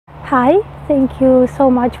Hi, thank you so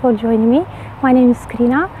much for joining me. My name is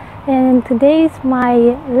Crina, and today is my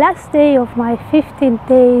last day of my 50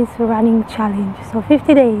 days running challenge. So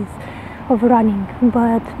 50 days of running,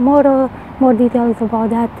 but more details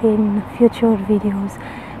about that in future videos.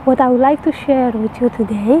 What I would like to share with you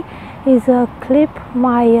today is a clip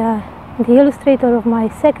the illustrator of my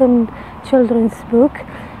second children's book,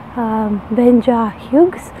 Benja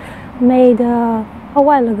Hughes, made a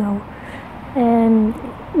while ago. And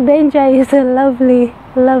Benja is a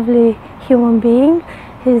lovely human being.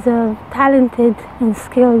 He's a talented and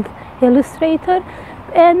skilled illustrator,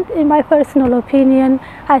 and in my personal opinion,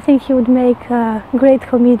 I think he would make a great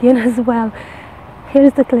comedian as well.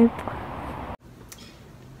 Here's the clip.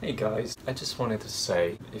 Hey guys, I just wanted to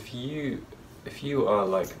say, if you are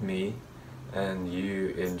like me and you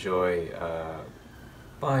enjoy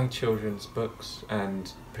buying children's books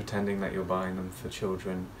and pretending that you're buying them for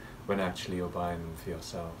children when actually you're buying them for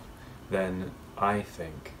yourself, then I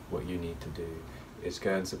think what you need to do is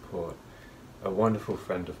go and support a wonderful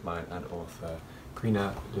friend of mine and author,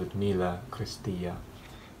 Crina-Ludmila Cristea,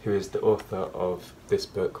 who is the author of this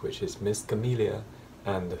book, which is Miss Camelia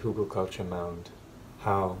and the Hugel Culture Mound,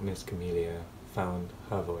 How Miss Camelia Found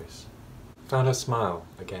Her Voice. Found her smile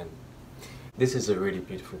again. This is a really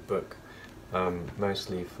beautiful book,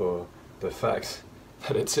 mostly for the fact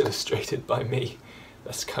that it's illustrated by me.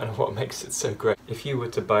 That's kind of what makes it so great. If you were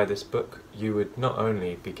to buy this book, you would not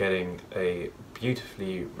only be getting a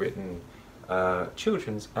beautifully written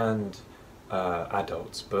children's and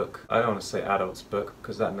adults book. I don't want to say adults book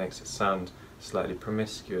because that makes it sound slightly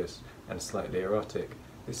promiscuous and slightly erotic.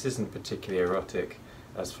 This isn't particularly erotic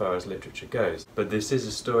as far as literature goes, but this is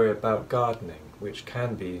a story about gardening, which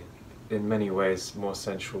can be in many ways more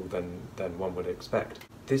sensual than one would expect.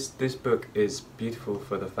 This book is beautiful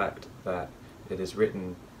for the fact that it is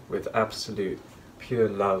written with absolute pure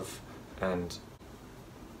love and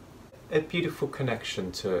a beautiful connection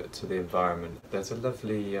to the environment. There's a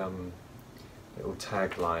lovely little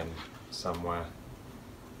tagline somewhere,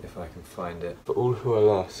 if I can find it. For all who are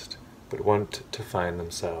lost but want to find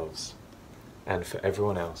themselves, and for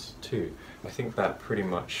everyone else too. I think that pretty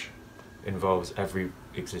much involves every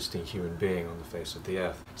existing human being on the face of the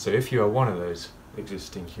earth. So if you are one of those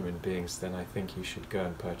existing human beings, then I think you should go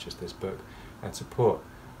and purchase this book and support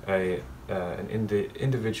an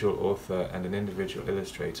individual author and an individual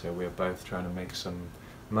illustrator. We're both trying to make some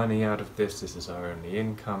money out of this. This is our only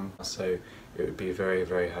income, so it would be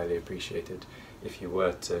very highly appreciated if you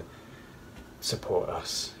were to support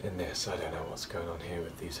us in this. I don't know what's going on here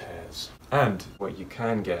with these hairs. And what you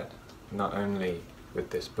can get, not only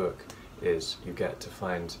with this book, is you get to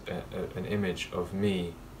find an image of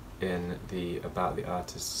me in the About the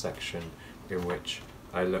Artist section, in which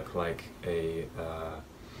I look like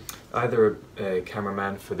either a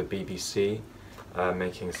cameraman for the BBC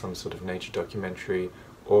making some sort of nature documentary,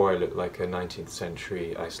 or I look like a 19th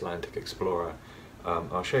century Icelandic explorer.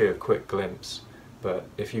 I'll show you a quick glimpse, but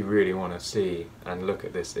if you really want to see and look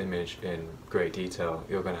at this image in great detail,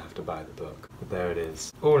 you're going to have to buy the book. But there it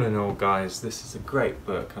is. All in all, guys, this is a great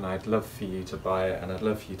book, and I'd love for you to buy it, and I'd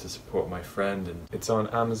love for you to support my friend. And it's on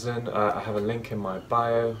Amazon. I have a link in my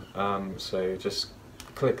bio, so just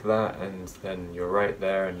click that and then you're right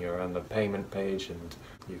there and you're on the payment page and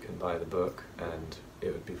you can buy the book, and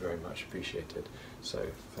it would be very much appreciated. So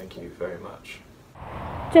thank you very much.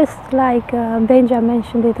 Just like Benja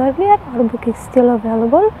mentioned it earlier, our book is still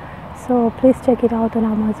available, so please check it out on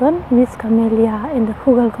Amazon. Miss Camelia and the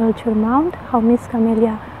Hugel Culture Mound, How Miss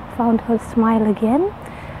Camelia Found Her Smile Again.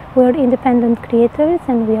 We're independent creators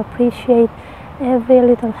and we appreciate every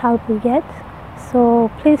little help we get,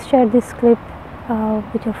 so please share this clip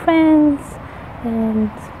with your friends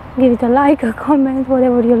and give it a like, a comment,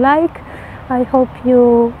 whatever you like. I hope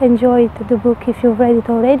you enjoyed the book if you've read it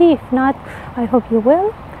already. If not, I hope you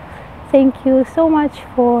will. Thank you so much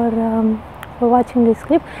for watching this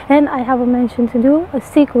clip. And I have a mention to do. A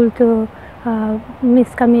sequel to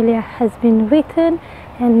Miss Camelia has been written,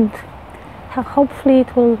 and hopefully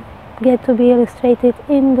it will get to be illustrated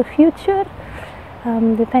in the future,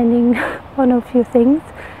 depending on a few things.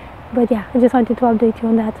 But yeah, I just wanted to update you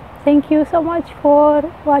on that. Thank you so much for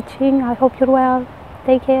watching. I hope you're well.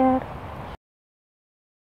 Take care.